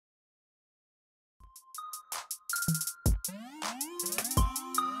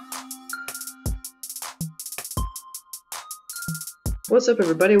What's up,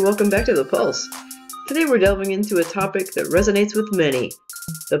 everybody? Welcome back to The Pulse. Today we're delving into a topic that resonates with many,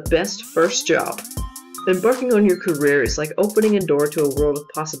 the best first job. Embarking on your career is like opening a door to a world of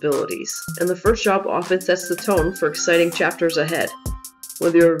possibilities, and the first job often sets the tone for exciting chapters ahead.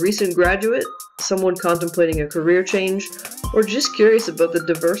 Whether you're a recent graduate, someone contemplating a career change, or just curious about the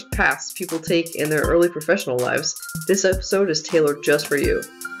diverse paths people take in their early professional lives, this episode is tailored just for you.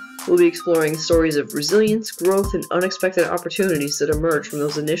 We'll be exploring stories of resilience, growth, and unexpected opportunities that emerge from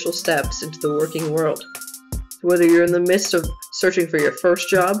those initial steps into the working world. Whether you're in the midst of searching for your first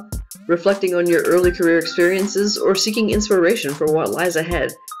job, reflecting on your early career experiences, or seeking inspiration for what lies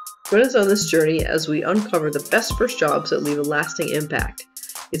ahead, join us on this journey as we uncover the best first jobs that leave a lasting impact.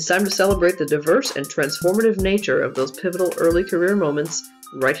 It's time to celebrate the diverse and transformative nature of those pivotal early career moments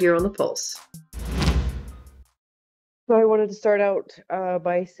right here on The Pulse. So I wanted to start out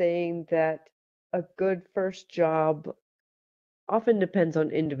by saying that a good first job often depends on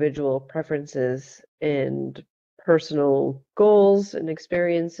individual preferences and personal goals and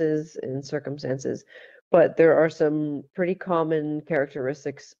experiences and circumstances, but there are some pretty common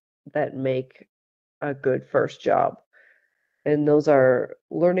characteristics that make a good first job. And those are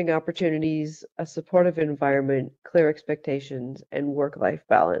learning opportunities, a supportive environment, clear expectations, and work-life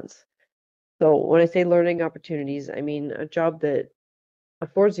balance. So when I say learning opportunities, I mean a job that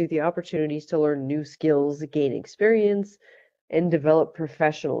affords you the opportunities to learn new skills, gain experience, and develop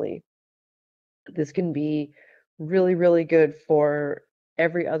professionally. This can be really, really good for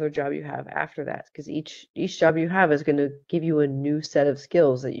every other job you have after that, because each job you have is going to give you a new set of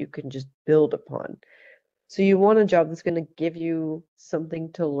skills that you can just build upon. So you want a job that's going to give you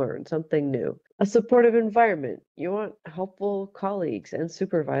something to learn, something new. A supportive environment. You want helpful colleagues and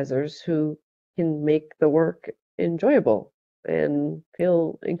supervisors who can make the work enjoyable and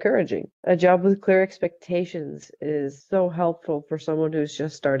feel encouraging. A job with clear expectations is so helpful for someone who's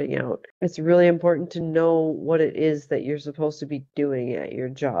just starting out. It's really important to know what it is that you're supposed to be doing at your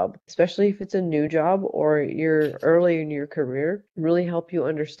job, especially if it's a new job or you're early in your career, really help you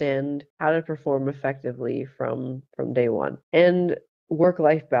understand how to perform effectively from day one. And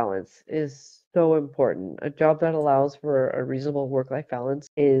work-life balance is so important. A job that allows for a reasonable work-life balance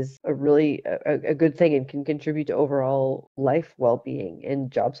is a really a good thing and can contribute to overall life well-being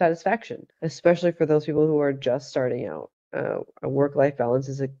and job satisfaction, especially for those people who are just starting out. A work-life balance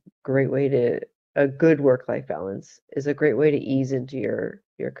is a great way to a good work-life balance is a great way to ease into your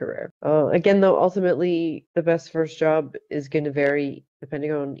career. Again, though, ultimately, the best first job is going to vary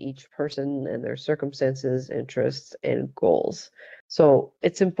depending on each person and their circumstances, interests, and goals. So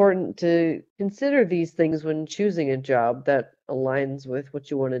it's important to consider these things when choosing a job that aligns with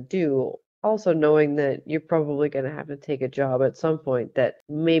what you want to do. Also knowing that you're probably going to have to take a job at some point that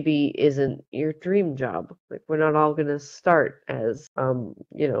maybe isn't your dream job. Like we're not all going to start as,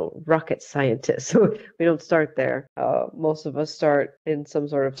 rocket scientists. We don't start there. Most of us start in some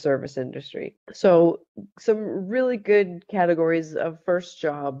sort of service industry. So some really good categories of first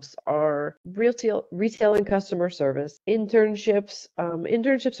jobs are retail and customer service. Internships.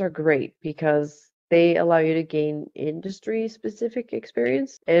 Internships are great because they allow you to gain industry-specific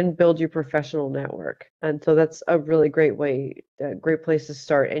experience and build your professional network. And so that's a really great place to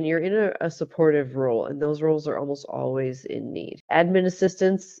start. And you're in a supportive role, and those roles are almost always in need. Admin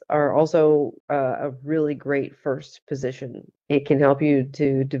assistants are also a really great first position. It can help you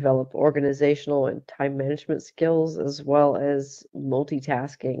to develop organizational and time management skills as well as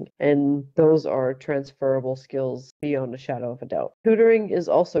multitasking. And those are transferable skills beyond a shadow of a doubt. Tutoring is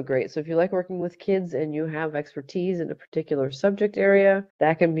also great. So if you like working with kids and you have expertise in a particular subject area,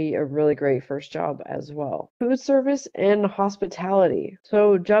 that can be a really great first job as well. Food service and hospitality.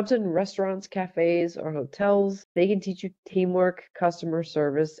 So jobs in restaurants, cafes, or hotels, they can teach you teamwork, customer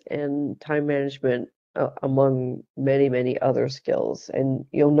service, and time management among many, many other skills. And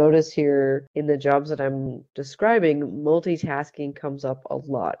you'll notice here in the jobs that I'm describing, multitasking comes up a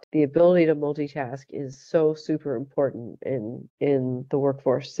lot. The ability to multitask is so super important in the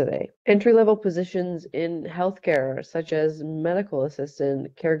workforce today. Entry-level positions in healthcare, such as medical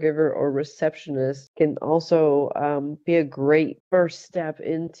assistant, caregiver, or receptionist, can also be a great first step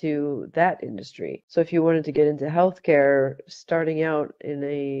into that industry. So if you wanted to get into healthcare, starting out in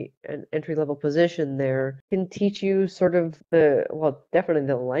an entry-level position there can teach you sort of definitely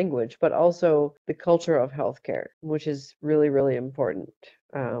the language, but also the culture of healthcare, which is really, really important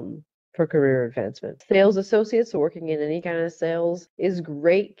for career advancement. Sales associates working in any kind of sales is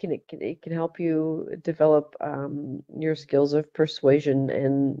great. It can help you develop your skills of persuasion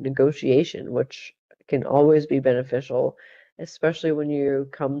and negotiation, which can always be beneficial, especially when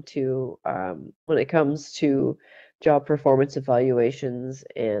it comes to job performance evaluations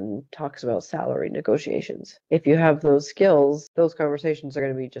and talks about salary negotiations. If you have those skills, those conversations are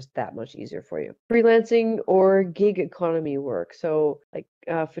going to be just that much easier for you. Freelancing or gig economy work. So like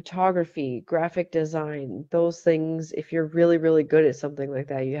photography, graphic design, those things, if you're really, really good at something like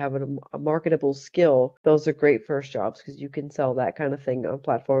that, you have a marketable skill, those are great first jobs because you can sell that kind of thing on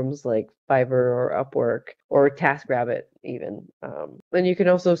platforms like Fiverr or Upwork or TaskRabbit even. And you can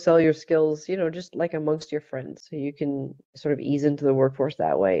also sell your skills, just like amongst your friends. So you can sort of ease into the workforce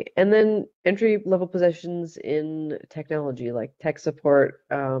that way. And then entry level positions in technology like tech support,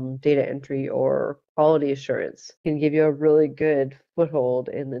 data entry, or quality assurance can give you a really good foothold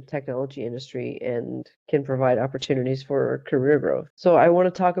in the technology industry and can provide opportunities for career growth. So I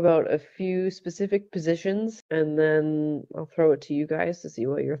want to talk about a few specific positions and then I'll throw it to you guys to see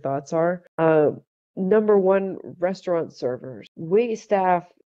what your thoughts are. Number one, restaurant servers. Wait staff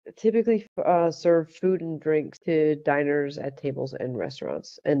typically serve food and drinks to diners at tables and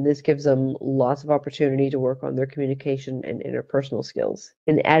restaurants, and this gives them lots of opportunity to work on their communication and interpersonal skills.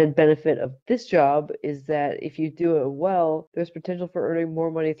 An added benefit of this job is that if you do it well, there's potential for earning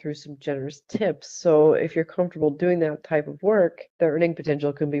more money through some generous tips. So if you're comfortable doing that type of work, the earning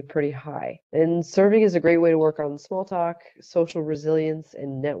potential can be pretty high. And serving is a great way to work on small talk, social resilience,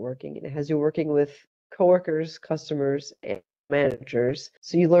 and networking. And it has you working with coworkers, customers, and managers.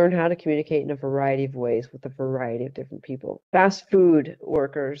 So you learn how to communicate in a variety of ways with a variety of different people. Fast food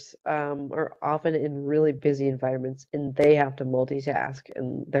workers are often in really busy environments and they have to multitask.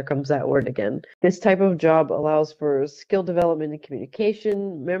 And there comes that word again. This type of job allows for skill development in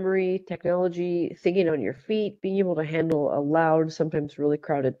communication, memory, technology, thinking on your feet, being able to handle a loud, sometimes really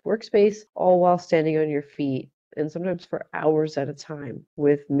crowded workspace, all while standing on your feet and sometimes for hours at a time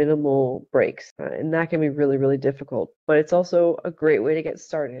with minimal breaks. And that can be really, really difficult. But it's also a great way to get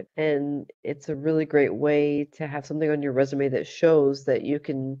started. And it's a really great way to have something on your resume that shows that you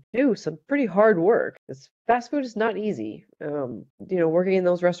can do some pretty hard work. Because fast food is not easy. Working in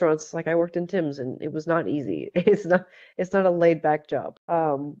those restaurants, like I worked in Tim's, and it was not easy. It's not a laid back job.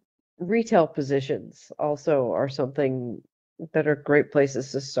 Retail positions also are something that are great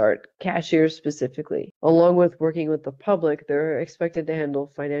places to start. Cashiers specifically. Along with working with the public, they're expected to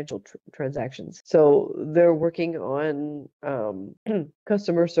handle financial transactions. So they're working on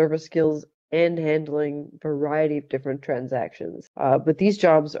customer service skills and handling a variety of different transactions. But these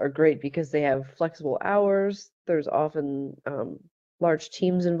jobs are great because they have flexible hours. There's often large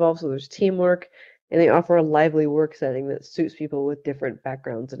teams involved, so there's teamwork. And they offer a lively work setting that suits people with different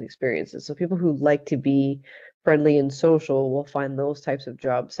backgrounds and experiences. So people who like to be friendly and social will find those types of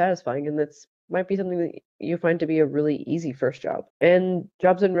jobs satisfying, and that's might be something that you find to be a really easy first job. And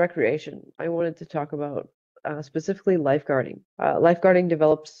jobs in recreation, I wanted to talk about specifically lifeguarding. Lifeguarding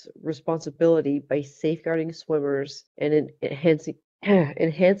develops responsibility by safeguarding swimmers and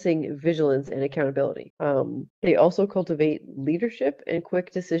enhancing vigilance and accountability. They also cultivate leadership and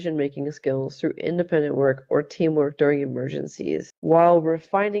quick decision-making skills through independent work or teamwork during emergencies, while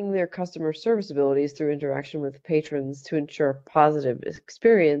refining their customer service abilities through interaction with patrons to ensure a positive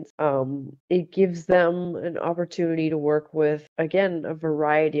experience. It gives them an opportunity to work with, again, a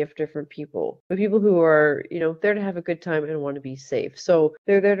variety of different people, the people who are, there to have a good time and want to be safe. So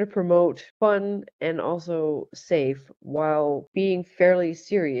they're there to promote fun and also safe while being fairly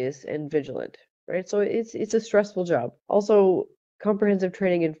serious and vigilant, right? So it's a stressful job. Also, comprehensive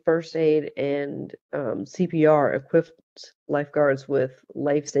training in first aid and CPR equips lifeguards with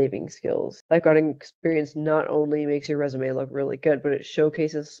life-saving skills. Lifeguarding experience not only makes your resume look really good, but it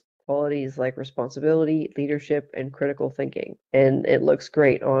showcases qualities like responsibility, leadership, and critical thinking. And it looks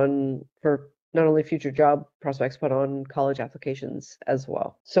great for not only future job prospects, but on college applications as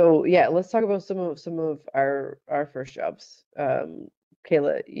well. So yeah, let's talk about some of our first jobs.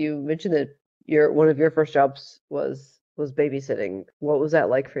 Kayla, you mentioned that one of your first jobs was babysitting. What was that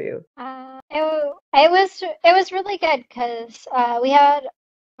like for you? It was really good because we had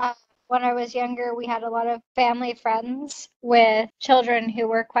when I was younger, we had a lot of family friends with children who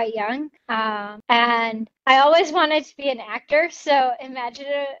were quite young, and I always wanted to be an actor. So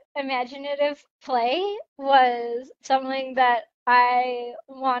imaginative play was something that I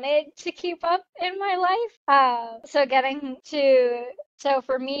wanted to keep up in my life. So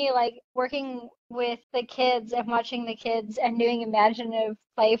for me, like working with the kids and watching the kids and doing imaginative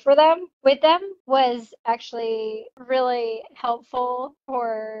play for them with them was actually really helpful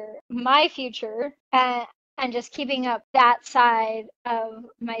for my future and just keeping up that side of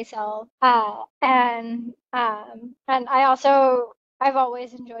myself. And I also I've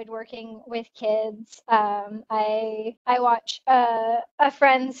always enjoyed working with kids. I watch a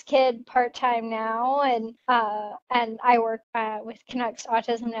friend's kid part time now, and I work with Canucks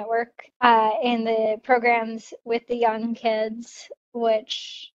Autism Network in the programs with the young kids,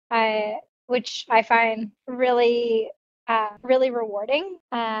 which I find really rewarding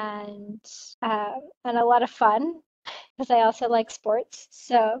and a lot of fun because I also like sports.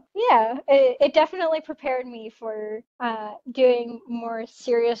 So yeah, it definitely prepared me for doing more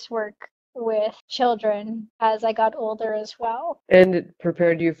serious work with children as I got older as well. And it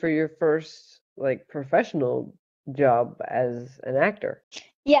prepared you for your first like professional job as an actor.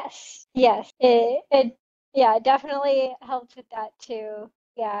 Yes, yes. It yeah, it definitely helped with that too.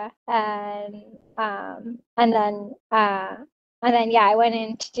 Yeah. And then yeah, I went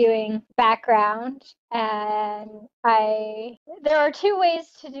into doing background and I there are two ways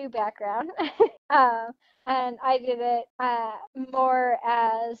to do background. Um and I did it more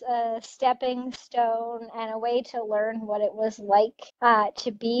as a stepping stone and a way to learn what it was like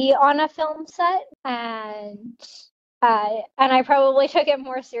to be on a film set. And I probably took it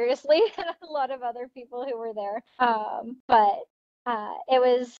more seriously than a lot of other people who were there. But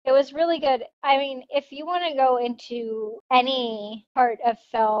it was really good. I mean, if you want to go into any part of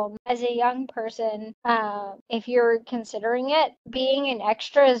film as a young person, if you're considering it, being an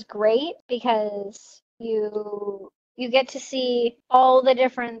extra is great because you get to see all the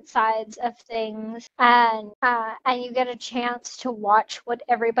different sides of things and you get a chance to watch what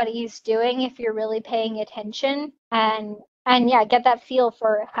everybody's doing if you're really paying attention and yeah, get that feel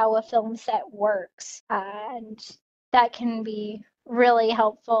for how a film set works. And that can be really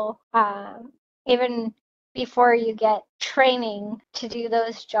helpful. Even before you get training to do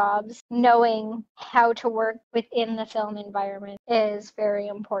those jobs, knowing how to work within the film environment is very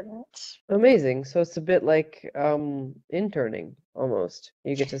important. Amazing. So it's a bit like interning almost.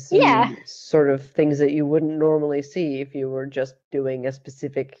 You get to Yeah, see sort of things that you wouldn't normally see if you were just doing a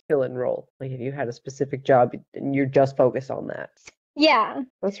specific fill-in role. Like if you had a specific job and you're just focused on that. yeah.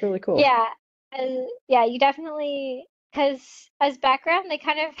 That's really cool. Yeah, yeah, you definitely, because as background, they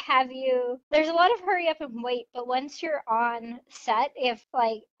kind of have you. There's a lot of hurry up and wait, but once you're on set, if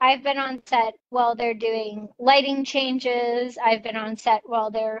like I've been on set while they're doing lighting changes, I've been on set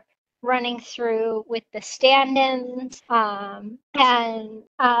while they're running through with the stand-ins, and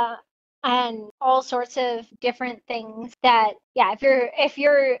all sorts of different things that yeah if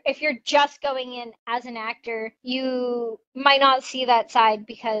you're just going in as an actor you might not see that side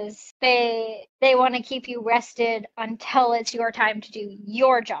because they want to keep you rested until it's your time to do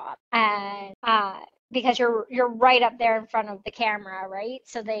your job and because you're right up there in front of the camera, right?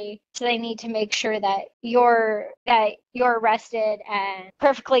 So they need to make sure that you're rested and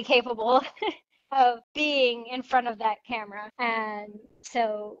perfectly capable of being in front of that camera. And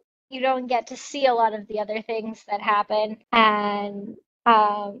so you don't get to see a lot of the other things that happen. And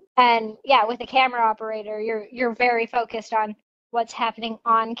yeah, with a camera operator, you're very focused on what's happening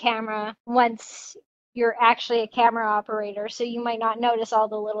on camera once you're actually a camera operator, so you might not notice all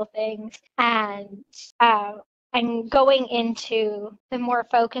the little things. Uh, and going into the more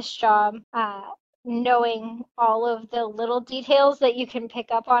focused job, knowing all of the little details that you can pick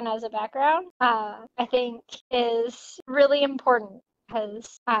up on as a background, I think is really important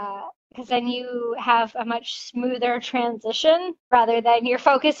because then you have a much smoother transition rather than you're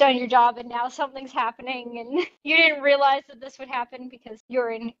focused on your job and now something's happening and you didn't realize that this would happen because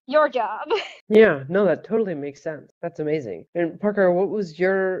you're in your job. Yeah, no, that totally makes sense. That's amazing. And Parker, what was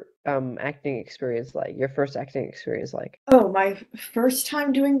your acting experience like? Your first acting experience like? Oh, my first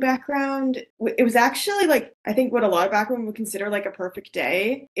time doing background, it was actually like I think what a lot of background would consider like a perfect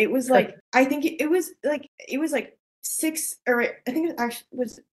day. It was like I think it was like 6 or I think it actually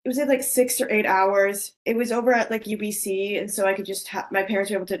was like 6 or 8 hours. It was over at like UBC, and so I could just have my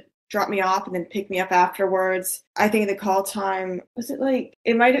parents were able to drop me off and then pick me up afterwards. I think the call time was it like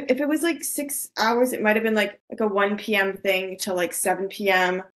it might have if it was like 6 hours, it might have been like a 1 p.m. thing till like 7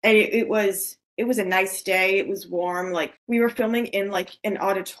 p.m. And it was a nice day. It was warm. Like we were filming in like an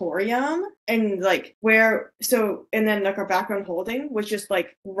auditorium and like where so and then like our background holding was just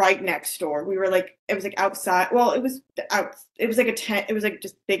like right next door. We were like it was like outside. Well, it was out. It was like a tent. It was like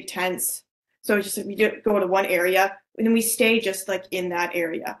just big tents. So it's just like we did go to one area and then we stay just like in that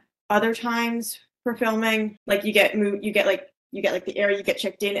area. Other times for filming, like you get like the area you get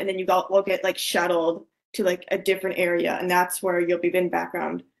checked in and then will get like shuttled to like a different area and that's where you'll be in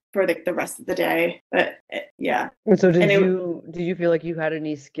background for like the rest of the day. But yeah. And so And it did you feel like you had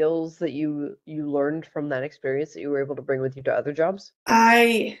any skills that you learned from that experience that you were able to bring with you to other jobs?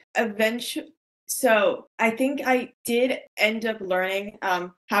 I eventually So I think I did end up learning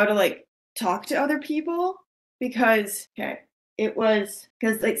how to like talk to other people because it was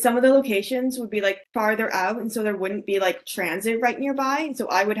because like some of the locations would be like farther out, and so there wouldn't be like transit right nearby, and so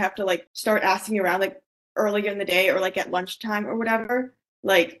I would have to like start asking around like earlier in the day or like at lunchtime or whatever.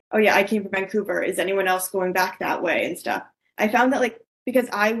 Like, oh yeah, I came from Vancouver. Is anyone else going back that way and stuff? I found that like because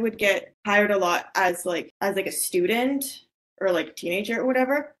I would get hired a lot as like a student or like teenager or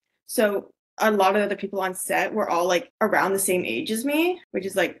whatever. So a lot of the people on set were all like around the same age as me, which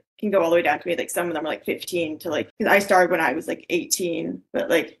is like can go all the way down to me. Like some of them are like 15 to like, because I started when I was like 18, but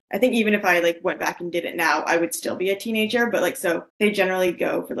like I think even if I like went back and did it now, I would still be a teenager. But like, so they generally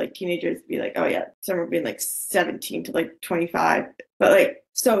go for like teenagers to be like, oh yeah, some are being like 17 to like 25. But like,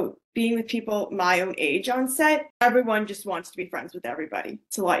 so being with people my own age on set, everyone just wants to be friends with everybody.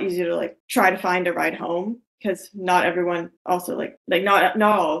 It's a lot easier to like try to find a ride home because not everyone also like not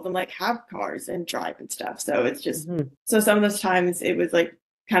all of them like have cars and drive and stuff. So it's just so some of those times it was like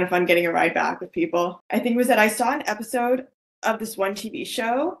kind of fun getting a ride back with people. I think it was that I saw an episode of this one TV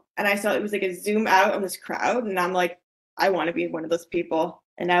show and I saw it was like a zoom out on this crowd and I'm like, I want to be one of those people.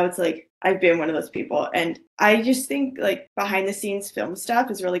 And now it's like I've been one of those people. And I just think like behind the scenes film stuff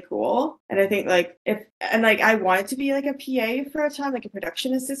is really cool. And I think like I wanted to be like a PA for a time, like a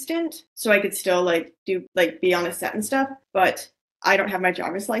production assistant, so I could still like do like be on a set and stuff. But I don't have my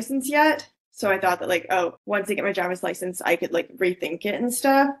driver's license yet. So I thought that like, oh, once I get my driver's license, I could like rethink it and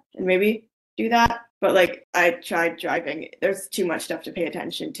stuff and maybe do that. But like I tried driving. There's too much stuff to pay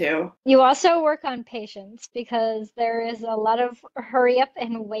attention to. You also work on patience because there is a lot of hurry up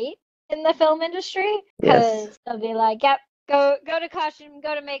and wait in the film industry. Because they'll be like, yep, go to costume,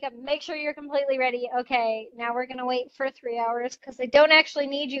 go to makeup, make sure you're completely ready. Okay, now we're gonna wait for 3 hours because they don't actually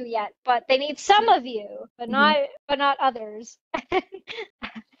need you yet, but they need some of you, but not others.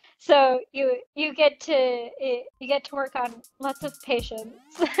 So you get to work on lots of patience.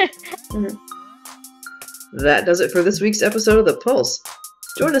 That does it for this week's episode of The Pulse.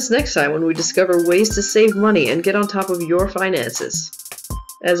 Join us next time when we discover ways to save money and get on top of your finances.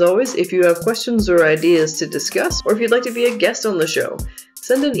 As always, if you have questions or ideas to discuss, or if you'd like to be a guest on the show,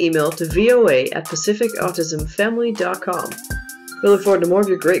 send an email to voa@pacificautismfamily.com. We look forward to more of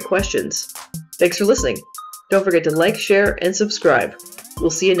your great questions. Thanks for listening. Don't forget to like, share, and subscribe. We'll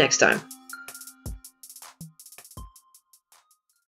see you next time.